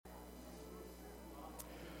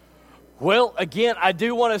Well, again, I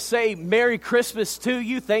do want to say Merry Christmas to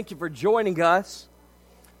you. Thank you for joining us.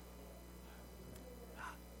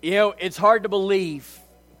 You know, it's hard to believe.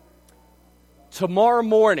 Tomorrow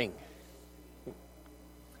morning,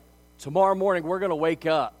 we're going to wake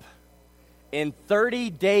up, and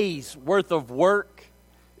 30 days worth of work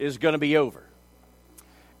is going to be over.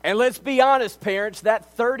 And let's be honest, parents,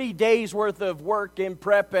 that 30 days worth of work in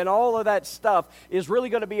prep and all of that stuff is really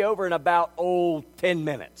going to be over in about, 10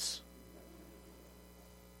 minutes.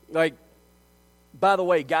 Like, by the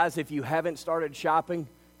way, guys, if you haven't started shopping,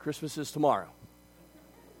 Christmas is tomorrow.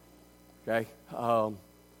 Okay?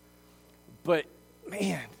 But,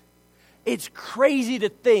 man, it's crazy to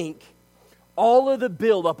think all of the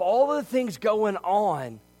buildup, all of the things going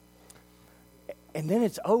on, and then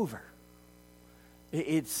it's over.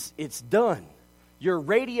 It's done. Your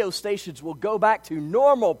radio stations will go back to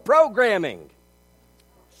normal programming.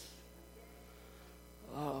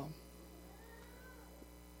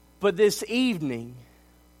 But this evening,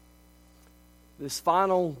 this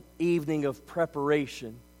final evening of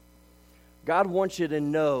preparation, God wants you to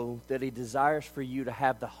know that He desires for you to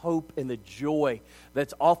have the hope and the joy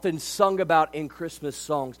that's often sung about in Christmas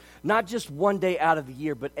songs. Not just one day out of the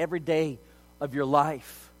year, but every day of your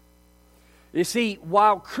life. You see,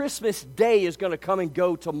 while Christmas Day is going to come and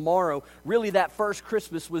go tomorrow, really that first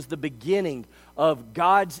Christmas was the beginning of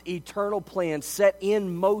God's eternal plan set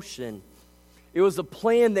in motion. It was a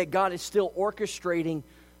plan that God is still orchestrating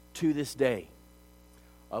to this day.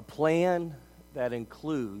 A plan that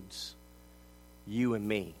includes you and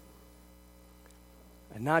me.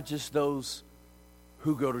 And not just those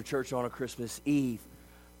who go to church on a Christmas Eve,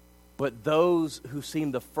 but those who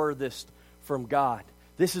seem the furthest from God.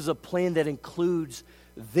 This is a plan that includes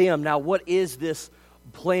them. Now, what is this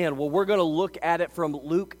plan? Well, we're going to look at it from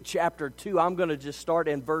Luke chapter 2. I'm going to just start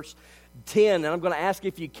in verse 10, and I'm going to ask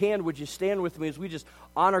if you can, would you stand with me as we just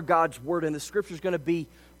honor God's word, and the scripture is going to be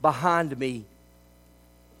behind me.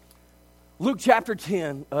 Luke chapter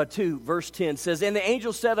 2, verse 10 says, "And the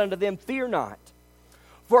angel said unto them, Fear not,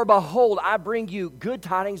 for behold, I bring you good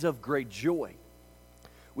tidings of great joy,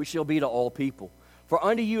 which shall be to all people. For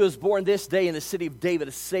unto you is born this day in the city of David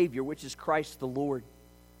a Savior, which is Christ the Lord.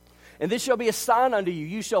 And this shall be a sign unto you.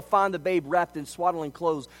 You shall find the babe wrapped in swaddling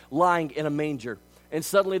clothes, lying in a manger. And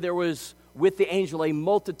suddenly there was with the angel a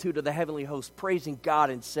multitude of the heavenly host, praising God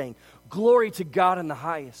and saying, Glory to God in the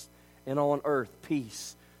highest, and on earth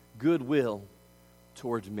peace, goodwill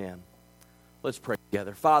towards men." Let's pray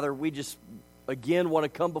together. Father, we just, again, want to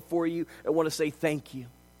come before you and want to say thank you.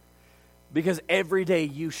 Because every day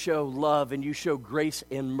you show love and you show grace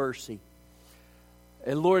and mercy.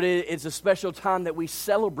 And Lord, it's a special time that we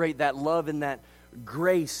celebrate that love and that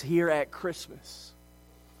grace here at Christmas.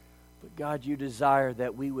 But God, you desire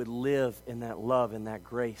that we would live in that love and that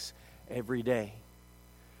grace every day.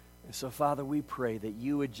 And so, Father, we pray that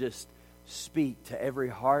you would just speak to every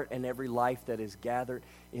heart and every life that is gathered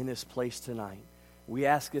in this place tonight. We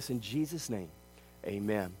ask this in Jesus' name.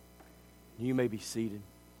 Amen. You may be seated.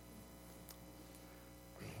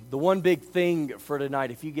 The one big thing for tonight,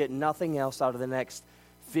 if you get nothing else out of the next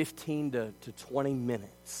 15 to 20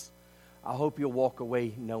 minutes, I hope you'll walk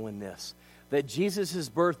away knowing this. That Jesus'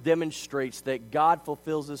 birth demonstrates that God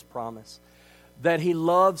fulfills His promise, that He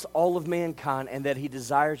loves all of mankind, and that He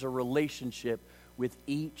desires a relationship with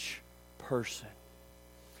each person.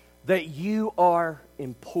 That you are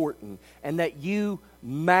important and that you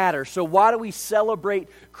matter. So why do we celebrate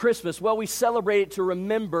Christmas? Well, we celebrate it to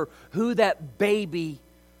remember who that baby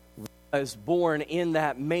was born in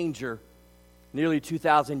that manger nearly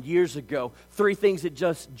 2,000 years ago. Three things that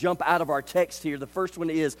just jump out of our text here. The first one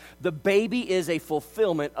is the baby is a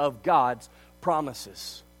fulfillment of God's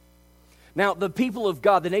promises. Now, the people of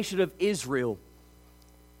God, the nation of Israel,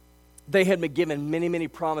 they had been given many, many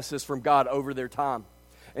promises from God over their time.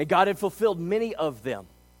 And God had fulfilled many of them.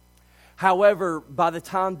 However, by the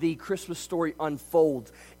time the Christmas story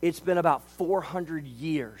unfolds, it's been about 400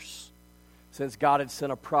 years since God had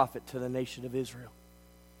sent a prophet to the nation of Israel.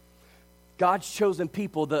 God's chosen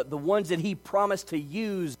people, the ones that He promised to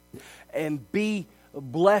use and be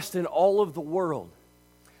blessed in all of the world.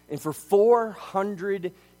 And for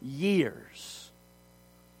 400 years,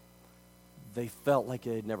 they felt like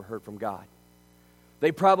they had never heard from God.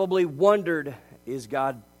 They probably wondered, is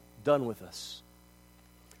God done with us?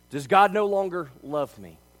 Does God no longer love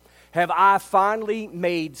me? Have I finally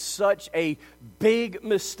made such a big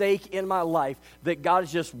mistake in my life that God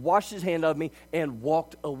has just washed His hand of me and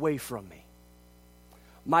walked away from me?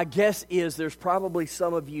 My guess is there's probably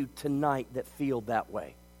some of you tonight that feel that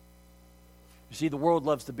way. You see, the world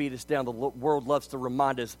loves to beat us down. The world loves to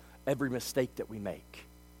remind us every mistake that we make.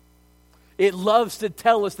 It loves to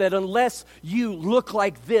tell us that unless you look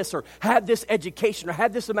like this or have this education or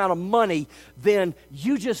have this amount of money, then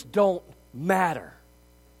you just don't matter.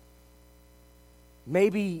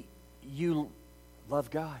 Maybe you love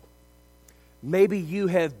God. Maybe you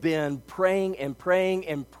have been praying and praying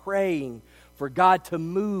and praying for God to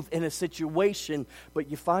move in a situation, but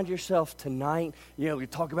you find yourself tonight, you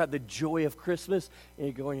talk about the joy of Christmas, and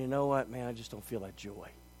you're going, you know what, man, I just don't feel that joy.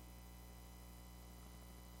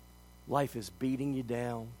 Life is beating you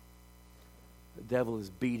down. The devil is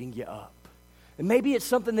beating you up. And maybe it's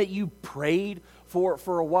something that you prayed for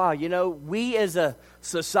a while. We as a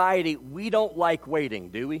society, we don't like waiting,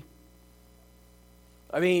 do we?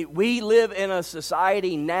 I mean, we live in a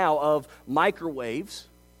society now of microwaves.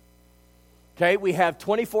 Okay, we have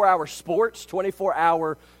 24-hour sports,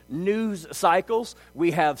 24-hour news cycles.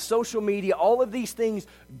 We have social media, all of these things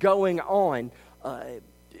going on.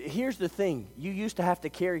 Here's the thing. You used to have to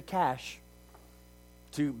carry cash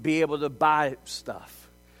to be able to buy stuff.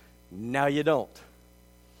 Now you don't.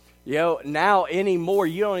 Now anymore,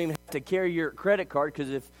 you don't even have to carry your credit card,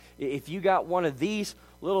 because if you got one of these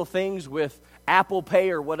little things with Apple Pay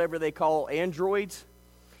or whatever they call Androids,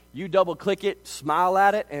 you double click it, smile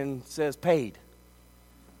at it, and it says paid.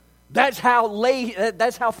 That's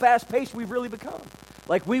how fast paced we've really become.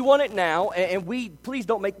 Like, we want it now, and please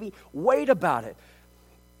don't make me wait about it.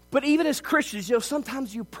 But even as Christians,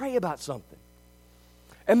 sometimes you pray about something.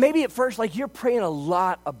 And maybe at first, you're praying a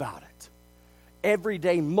lot about it. Every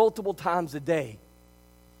day, multiple times a day.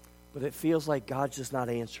 But it feels like God's just not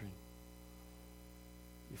answering.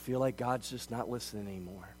 You feel like God's just not listening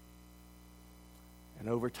anymore. And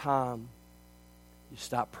over time, you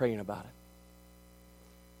stop praying about it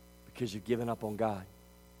because you've given up on God.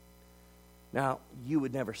 Now, you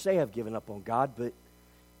would never say I've given up on God, but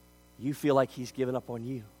you feel like He's given up on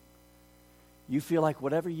you. You feel like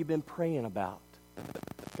whatever you've been praying about,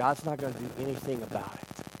 God's not going to do anything about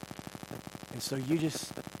it. And so you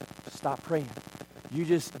just stop praying. You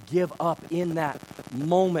just give up in that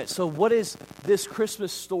moment. So what is this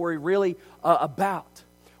Christmas story really about?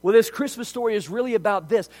 Well, this Christmas story is really about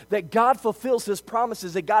this, that God fulfills His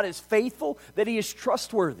promises, that God is faithful, that He is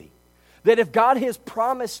trustworthy. That if God has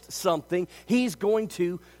promised something, He's going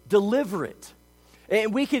to deliver it.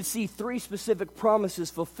 And we can see 3 specific promises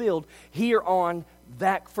fulfilled here on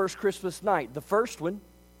that first Christmas night. The first one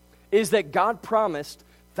is that God promised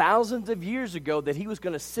thousands of years ago that He was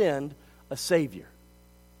going to send a Savior.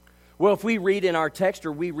 Well, if we read in our text,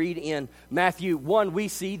 or we read in Matthew 1, we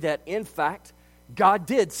see that, in fact, God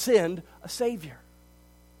did send a Savior.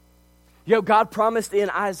 God promised in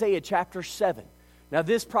Isaiah chapter 7. Now,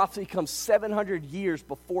 this prophecy comes 700 years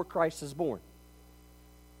before Christ is born.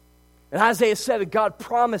 In Isaiah 7, God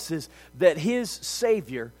promises that His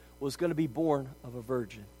Savior was going to be born of a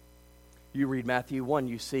virgin. You read Matthew 1,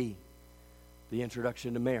 you see the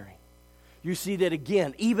introduction to Mary. You see that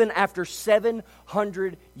again, even after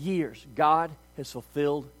 700 years, God has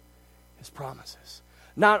fulfilled His promises.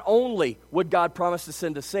 Not only would God promise to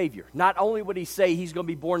send a Savior, not only would He say He's going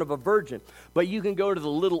to be born of a virgin, but you can go to the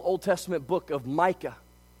little Old Testament book of Micah,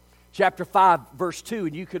 chapter 5, verse 2,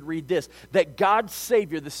 and you could read this, that God's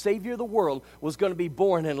Savior, the Savior of the world, was going to be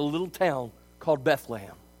born in a little town called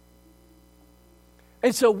Bethlehem.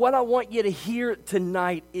 And so what I want you to hear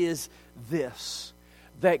tonight is this,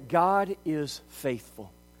 that God is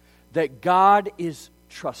faithful, that God is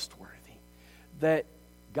trustworthy, that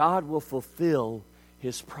God will fulfill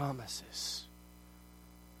His promises.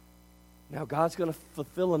 Now, God's going to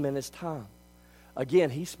fulfill them in His time. Again,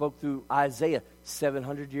 He spoke through Isaiah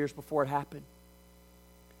 700 years before it happened.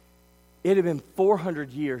 It had been 400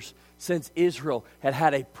 years since Israel had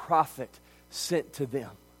had a prophet sent to them.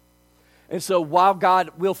 And so while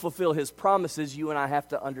God will fulfill His promises, you and I have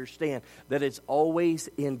to understand that it's always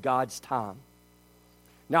in God's time.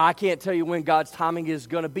 Now, I can't tell you when God's timing is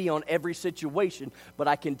going to be on every situation, but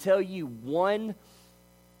I can tell you one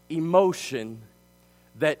emotion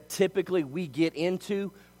that typically we get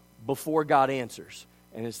into before God answers,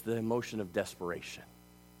 and it's the emotion of desperation.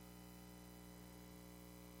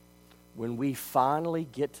 When we finally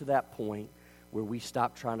get to that point where we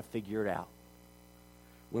stop trying to figure it out,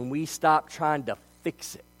 when we stop trying to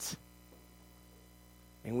fix it,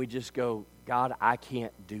 and we just go, God, I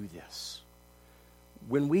can't do this.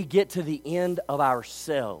 When we get to the end of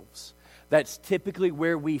ourselves, that's typically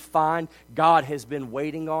where we find God has been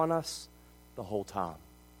waiting on us the whole time.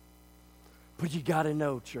 But you got to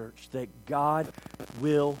know, church, that God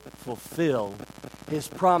will fulfill His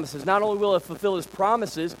promises. Not only will He fulfill His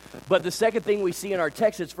promises, but the second thing we see in our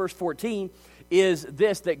text, it's verse 14, is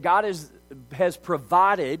this, that God has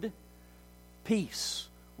provided peace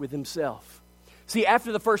with Himself. See,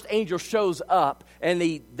 after the first angel shows up and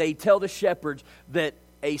they tell the shepherds that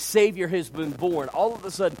a Savior has been born, all of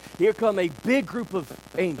a sudden, here come a big group of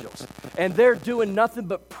angels. And they're doing nothing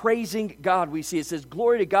but praising God. We see it says,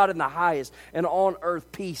 glory to God in the highest, and on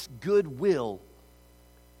earth peace, goodwill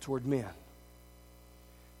toward men.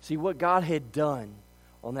 See, what God had done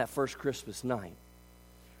on that first Christmas night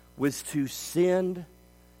was to send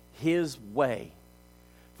His way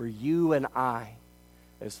for you and I,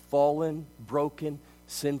 as fallen, broken,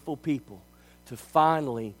 sinful people, to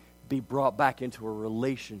finally be brought back into a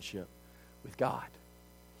relationship with God.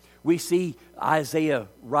 We see Isaiah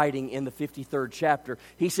writing in the 53rd chapter.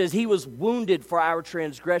 He says, He was wounded for our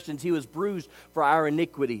transgressions. He was bruised for our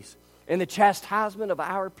iniquities. And the chastisement of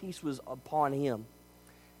our peace was upon Him.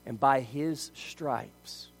 And by His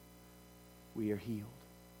stripes we are healed.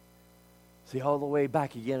 See, all the way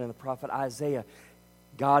back again in the prophet Isaiah,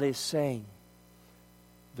 God is saying,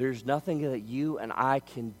 there's nothing that you and I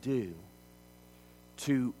can do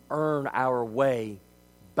to earn our way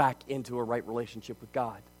back into a right relationship with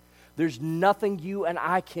God. There's nothing you and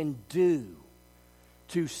I can do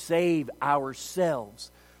to save ourselves.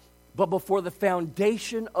 But before the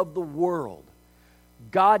foundation of the world,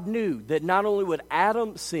 God knew that not only would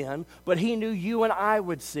Adam sin, but He knew you and I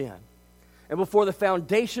would sin. And before the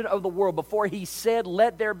foundation of the world, before He said,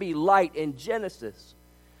 let there be light in Genesis,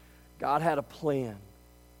 God had a plan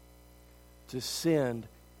to send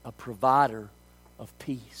a provider of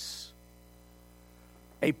peace.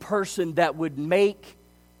 A person that would make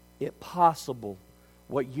it possible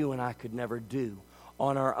what you and I could never do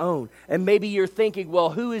on our own. And maybe you're thinking, well,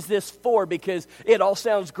 who is this for? Because it all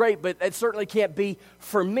sounds great, but it certainly can't be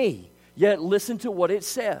for me. Yet listen to what it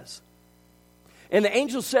says. And the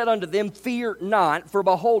angel said unto them, fear not, for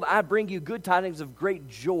behold, I bring you good tidings of great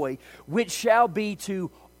joy, which shall be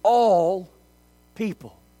to all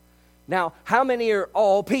people. Now, how many are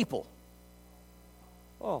all people?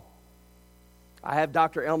 Oh, I have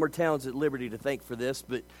Dr. Elmer Towns at liberty to thank for this,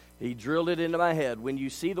 but he drilled it into my head. When you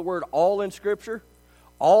see the word all in Scripture,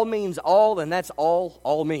 all means all, and that's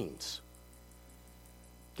all means.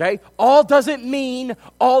 Okay? All doesn't mean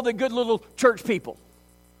all the good little church people.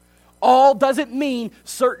 All doesn't mean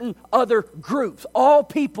certain other groups. All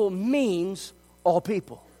people means all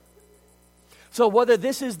people. So whether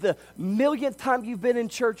this is the millionth time you've been in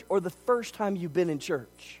church or the first time you've been in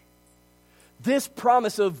church, this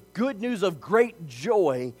promise of good news of great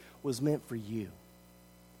joy was meant for you.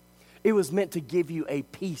 It was meant to give you a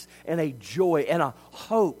peace and a joy and a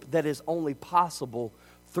hope that is only possible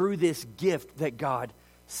through this gift that God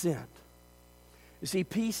sent. You see,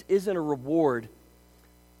 peace isn't a reward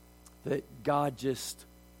that God just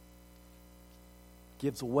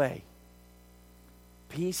gives away.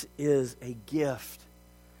 Peace is a gift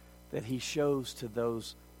that He shows to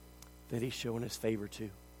those that He's showing His favor to.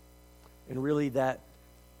 And really that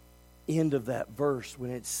end of that verse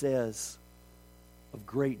when it says of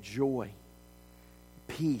great joy,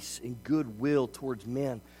 peace, and goodwill towards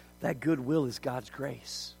men, that goodwill is God's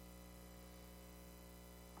grace.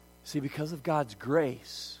 See, because of God's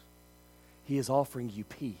grace, He is offering you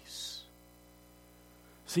peace.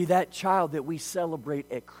 See, that child that we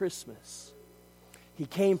celebrate at Christmas, He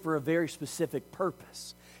came for a very specific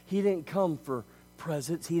purpose. He didn't come for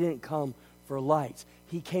presents. He didn't come for lights.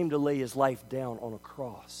 He came to lay His life down on a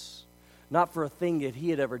cross. Not for a thing that He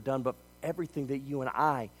had ever done, but everything that you and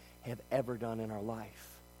I have ever done in our life.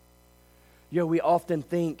 You know, we often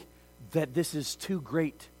think that this is too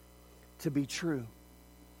great to be true.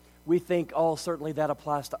 We think, oh, certainly that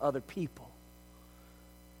applies to other people.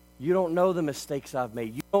 You don't know the mistakes I've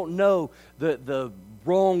made. You don't know the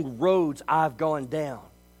wrong roads I've gone down.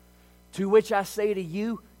 To which I say to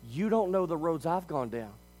you, you don't know the roads I've gone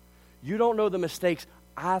down. You don't know the mistakes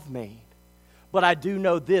I've made. But I do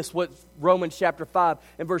know this, what Romans chapter 5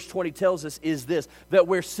 and verse 20 tells us is this, that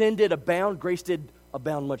where sin did abound, grace did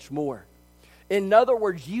abound much more. In other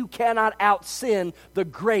words, you cannot out-sin the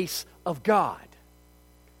grace of God.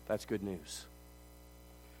 That's good news.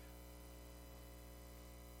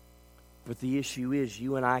 But the issue is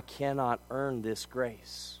you and I cannot earn this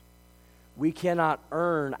grace. We cannot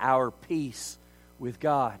earn our peace with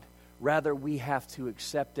God. Rather, we have to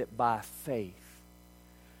accept it by faith.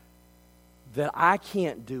 That I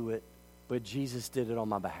can't do it, but Jesus did it on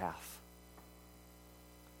my behalf.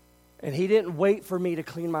 And He didn't wait for me to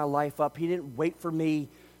clean my life up. He didn't wait for me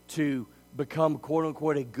to become, quote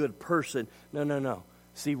unquote, a good person. No.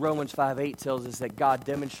 See, Romans 5:8 tells us that God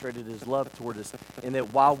demonstrated His love toward us, and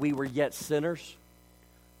that while we were yet sinners,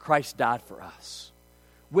 Christ died for us.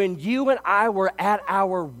 When you and I were at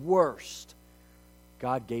our worst,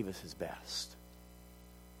 God gave us His best.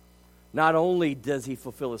 Not only does he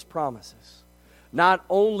fulfill his promises, not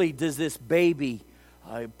only does this baby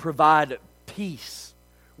provide peace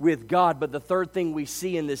with God, but the third thing we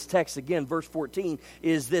see in this text, again, verse 14,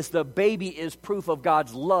 is this: the baby is proof of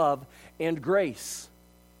God's love and grace.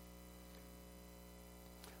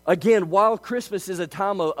 Again, while Christmas is a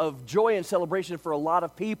time of joy and celebration for a lot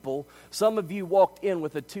of people, some of you walked in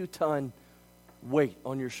with a 2-ton weight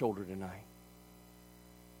on your shoulder tonight.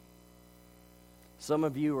 Some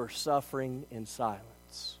of you are suffering in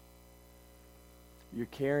silence. You're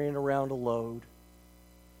carrying around a load.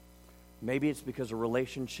 Maybe it's because a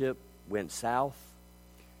relationship went south.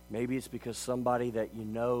 Maybe it's because somebody that you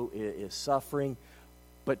know is suffering.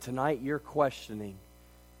 But tonight you're questioning,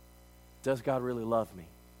 does God really love me?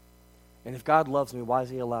 And if God loves me, why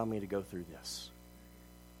does he allow me to go through this?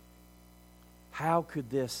 How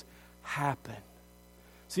could this happen?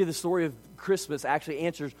 See, the story of Christmas actually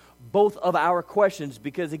answers both of our questions,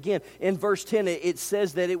 because again, in verse 10, it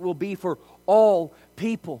says that it will be for all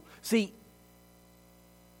people. See,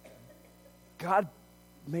 God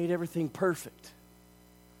made everything perfect.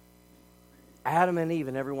 Adam and Eve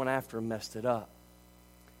and everyone after him messed it up.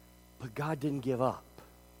 But God didn't give up.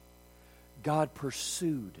 God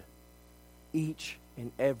pursued each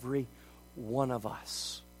and every one of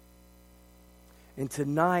us. And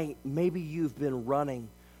tonight, maybe you've been running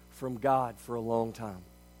from God for a long time.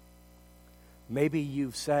 Maybe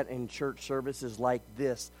you've sat in church services like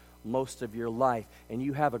this most of your life, and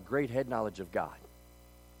you have a great head knowledge of God.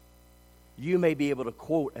 You may be able to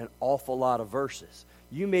quote an awful lot of verses.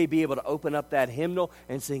 You may be able to open up that hymnal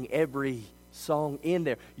and sing every song in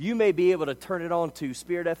there. You may be able to turn it on to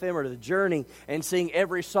Spirit FM or The Journey and sing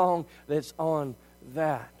every song that's on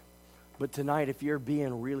that. But tonight, if you're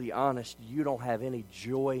being really honest, you don't have any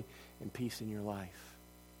joy and peace in your life.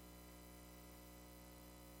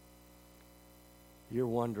 You're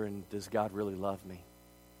wondering, does God really love me?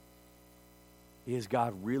 Is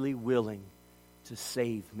God really willing to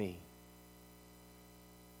save me?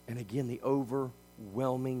 And again, the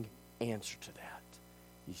overwhelming answer to that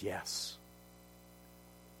is yes.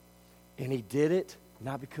 And he did it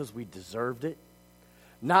not because we deserved it,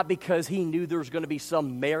 not because he knew there was going to be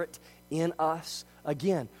some merit in us.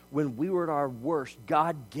 Again, when we were at our worst,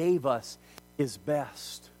 God gave us his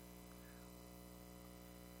best.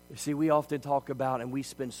 You see, we often talk about, and we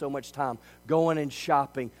spend so much time going and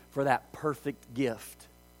shopping for that perfect gift.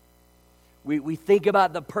 We think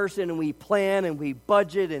about the person, and we plan, and we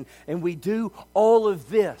budget, and we do all of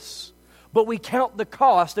this. But we count the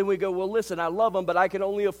cost, and we go, well, listen, I love them, but I can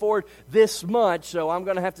only afford this much, so I'm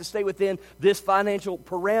going to have to stay within this financial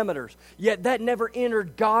parameters. Yet that never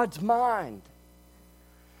entered God's mind.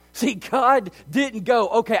 See, God didn't go,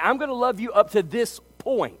 okay, I'm going to love you up to this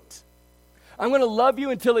point. I'm going to love you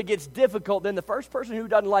until it gets difficult. Then the first person who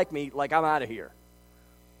doesn't like me, like, I'm out of here.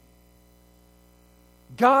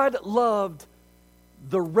 God loved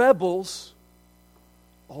the rebels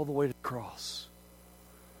all the way to the cross.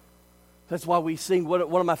 That's why we sing, one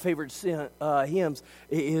of my favorite hymns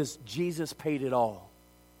is Jesus Paid It All.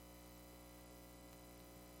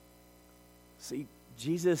 See,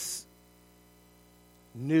 Jesus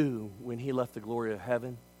knew when he left the glory of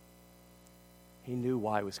heaven, he knew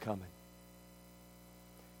why he was coming.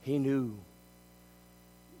 He knew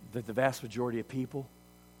that the vast majority of people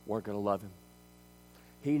weren't going to love him.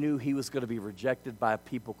 He knew he was going to be rejected by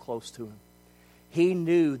people close to him. He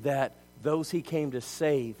knew that those he came to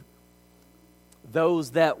save,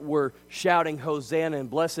 those that were shouting Hosanna and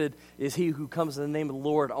blessed is he who comes in the name of the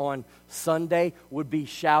Lord on Sunday, would be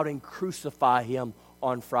shouting crucify him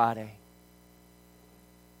on Friday.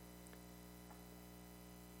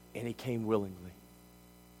 And he came willingly.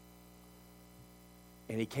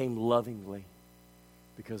 And he came lovingly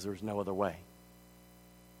because there was no other way.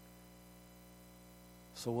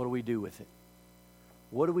 So what do we do with it?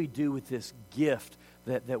 What do we do with this gift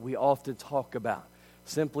that we often talk about?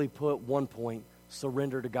 Simply put, one point,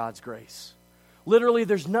 surrender to God's grace. Literally,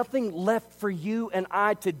 there's nothing left for you and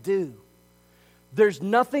I to do. There's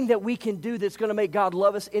nothing that we can do that's going to make God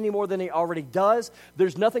love us any more than he already does.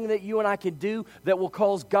 There's nothing that you and I can do that will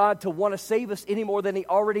cause God to want to save us any more than he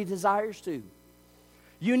already desires to.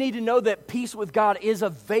 You need to know that peace with God is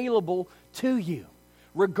available to you.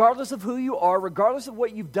 Regardless of who you are, regardless of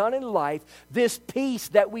what you've done in life, this peace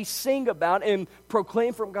that we sing about and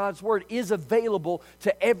proclaim from God's word is available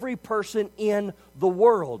to every person in the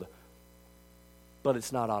world. But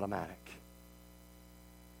it's not automatic.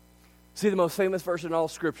 See, the most famous verse in all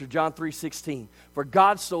Scripture, John 3:16. For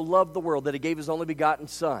God so loved the world that he gave his only begotten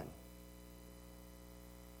Son,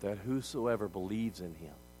 that whosoever believes in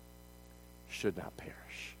him should not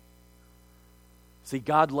perish, See,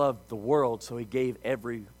 God loved the world, so he gave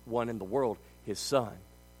everyone in the world his Son.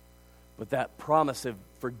 But that promise of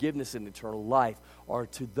forgiveness and eternal life are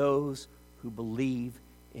to those who believe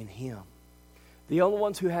in him. The only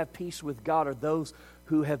ones who have peace with God are those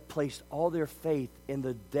who have placed all their faith in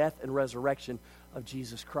the death and resurrection of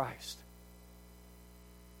Jesus Christ.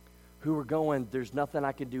 Who are going, there's nothing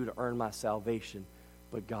I can do to earn my salvation,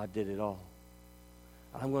 but God did it all.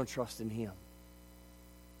 I'm going to trust in him.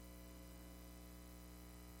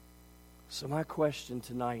 So my question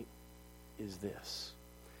tonight is this.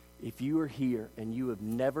 If you are here and you have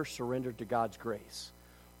never surrendered to God's grace,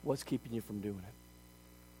 what's keeping you from doing it?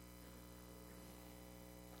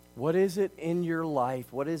 What is it in your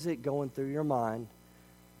life, what is it going through your mind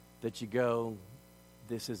that you go,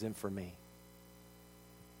 this isn't for me?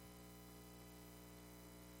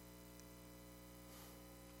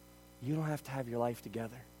 You don't have to have your life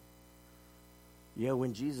together. You know,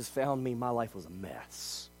 when Jesus found me, my life was a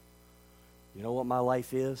mess. You know what my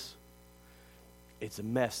life is? It's a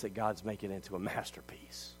mess that God's making into a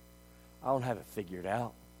masterpiece. I don't have it figured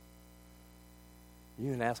out.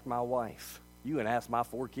 You can ask my wife. You can ask my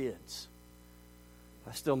 4 kids.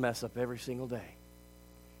 I still mess up every single day.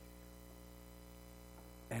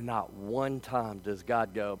 And not one time does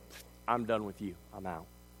God go, I'm done with you. I'm out.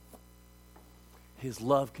 His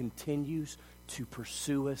love continues to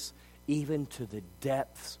pursue us even to the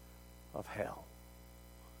depths of hell.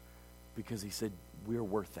 Because he said, we're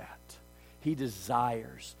worth that. He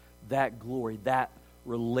desires that glory, that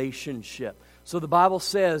relationship. So the Bible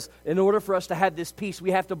says, in order for us to have this peace,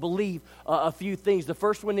 we have to believe a few things. The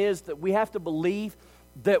first one is that we have to believe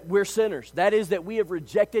that we're sinners. That is, that we have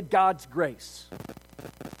rejected God's grace.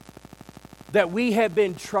 That we have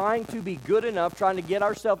been trying to be good enough, trying to get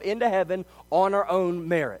ourselves into heaven on our own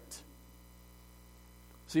merit.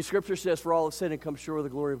 See, Scripture says, for all have sinned and come short of the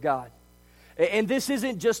glory of God. And this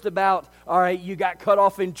isn't just about, all right, you got cut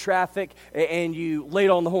off in traffic and you laid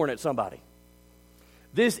on the horn at somebody.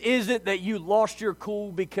 This isn't that you lost your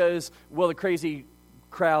cool because, well, the crazy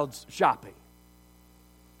crowd's shopping.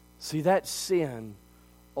 See, that sin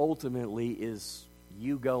ultimately is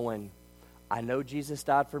you going, I know Jesus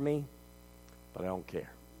died for me, but I don't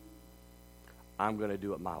care. I'm going to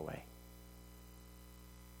do it my way.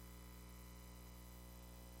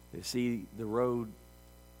 You see, the road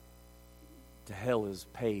to hell is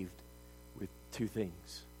paved with 2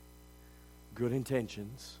 things: good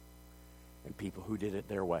intentions and people who did it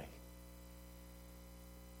their way.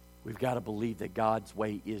 We've got to believe that God's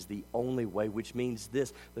way is the only way, which means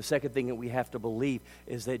this. The second thing that we have to believe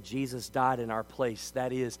is that Jesus died in our place.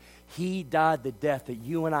 That is, he died the death that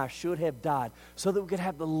you and I should have died so that we could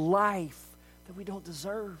have the life that we don't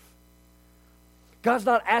deserve. God's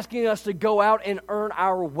not asking us to go out and earn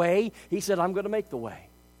our way. He said, I'm going to make the way.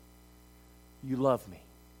 You love me.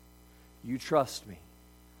 You trust me.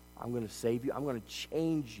 I'm going to save you. I'm going to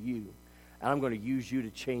change you. And I'm going to use you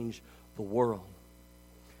to change the world.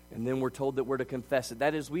 And then we're told that we're to confess it.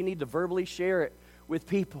 That is, we need to verbally share it with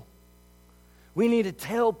people. We need to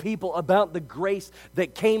tell people about the grace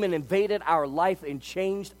that came and invaded our life and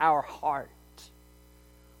changed our heart.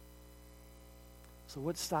 So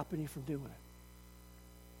what's stopping you from doing it?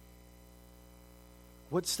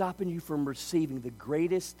 What's stopping you from receiving the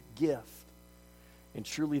greatest gift and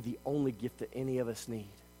truly the only gift that any of us need?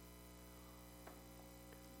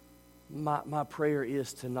 My prayer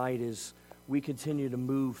is tonight as we continue to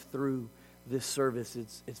move through this service,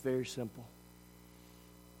 it's very simple.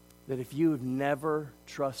 That if you have never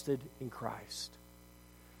trusted in Christ,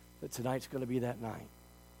 that tonight's going to be that night.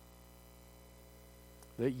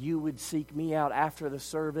 That you would seek me out after the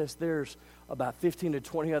service. There's about 15 to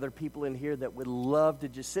 20 other people in here that would love to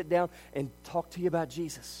just sit down and talk to you about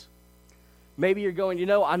Jesus. Maybe you're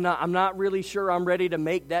going, I'm not really sure I'm ready to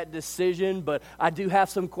make that decision, but I do have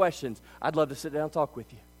some questions. I'd love to sit down and talk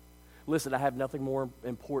with you. Listen, I have nothing more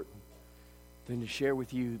important than to share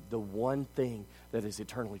with you the one thing that has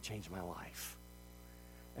eternally changed my life.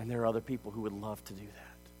 And there are other people who would love to do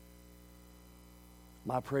that.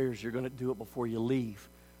 My prayer is you're going to do it before you leave.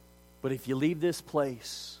 But if you leave this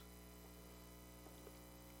place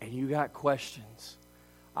and you got questions,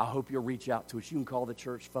 I hope you'll reach out to us. You can call the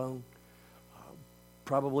church phone.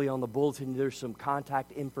 Probably on the bulletin there's some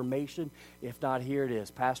contact information. If not, here it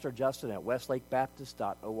is, Pastor Justin at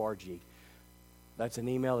westlakebaptist.org. That's an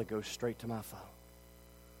email that goes straight to my phone.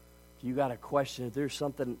 If you got a question, if there's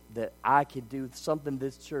something that I could do, something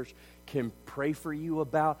this church can pray for you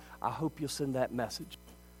about, I hope you'll send that message.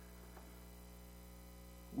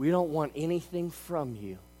 We don't want anything from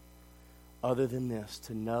you other than this,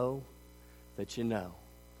 to know that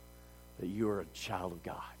you are a child of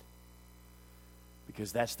God.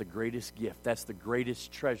 Because that's the greatest gift. That's the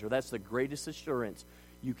greatest treasure. That's the greatest assurance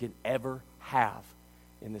you can ever have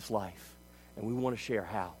in this life. And we want to share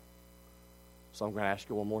how. So I'm going to ask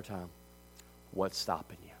you one more time. What's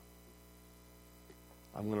stopping you?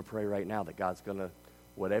 I'm going to pray right now that God's going to,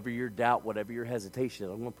 whatever your doubt, whatever your hesitation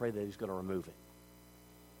is, I'm going to pray that He's going to remove it.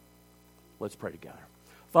 Let's pray together.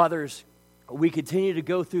 Fathers, we continue to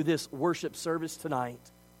go through this worship service tonight.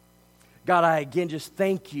 God, I again just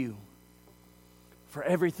thank you for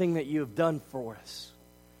everything that you have done for us.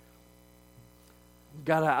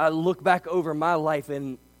 God, I look back over my life,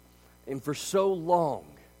 and for so long,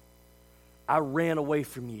 I ran away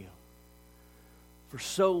from you. For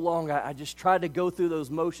so long, I just tried to go through those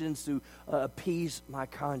motions to appease my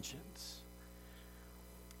conscience.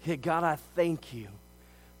 Yet, God, I thank you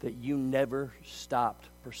that you never stopped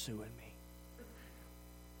pursuing me.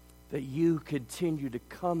 That you continue to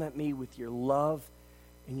come at me with your love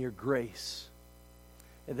and your grace.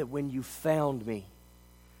 And that when you found me,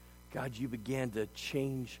 God, you began to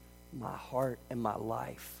change my heart and my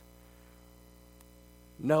life.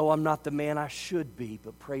 No, I'm not the man I should be,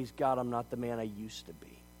 but praise God, I'm not the man I used to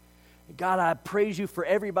be. And God, I praise you for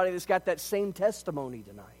everybody that's got that same testimony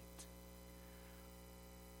tonight.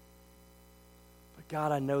 But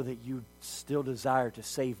God, I know that you still desire to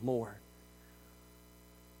save more.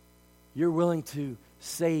 You're willing to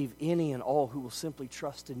save any and all who will simply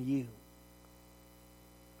trust in you.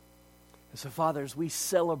 And so, Father, as we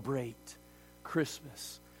celebrate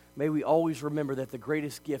Christmas, may we always remember that the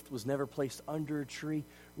greatest gift was never placed under a tree.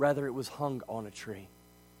 Rather, it was hung on a tree.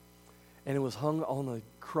 And it was hung on a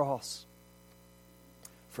cross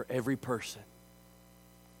for every person.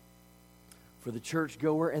 For the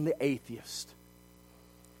churchgoer and the atheist.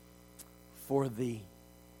 For the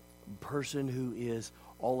person who is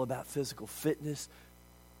all about physical fitness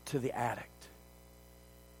to the addict.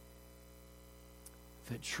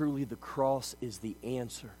 That truly the cross is the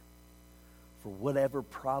answer for whatever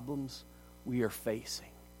problems we are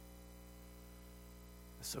facing.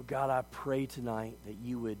 So God, I pray tonight that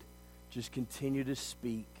you would just continue to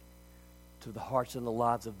speak to the hearts and the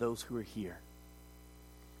lives of those who are here.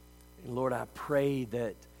 And Lord, I pray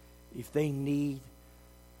that if they need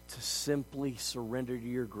to simply surrender to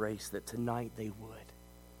your grace, that tonight they would.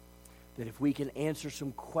 That if we can answer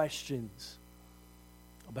some questions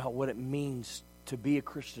about what it means to be a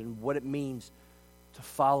Christian, what it means to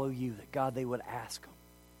follow you, that God, they would ask them.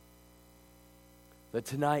 That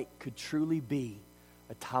tonight could truly be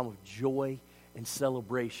a time of joy and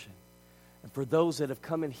celebration. And for those that have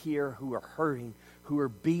come in here who are hurting, who are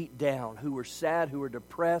beat down, who are sad, who are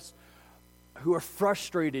depressed, who are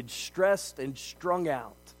frustrated, stressed, and strung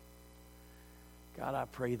out, God, I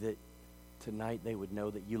pray that tonight they would know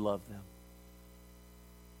that you love them.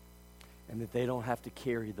 And that they don't have to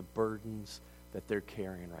carry the burdens that they're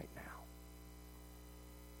carrying right now.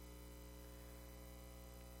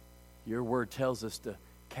 Your word tells us to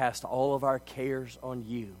cast all of our cares on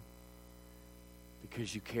you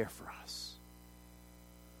because you care for us.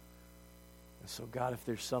 And so, God, if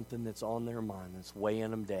there's something that's on their mind that's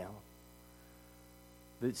weighing them down,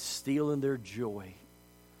 that's stealing their joy,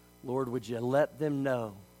 Lord, would you let them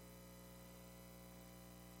know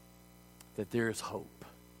that there is hope,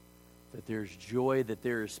 that there's joy, that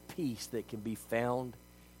there is peace that can be found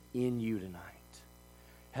in you tonight.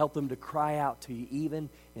 Help them to cry out to you even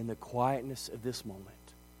in the quietness of this moment.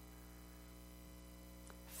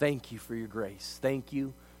 Thank you for your grace. Thank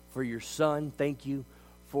you for your Son. Thank you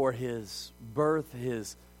for his birth,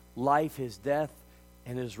 his life, his death,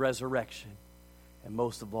 and his resurrection. And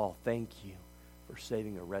most of all, thank you for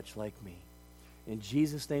saving a wretch like me. In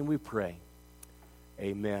Jesus' name we pray.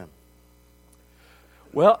 Amen.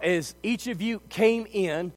 Well, as each of you came in,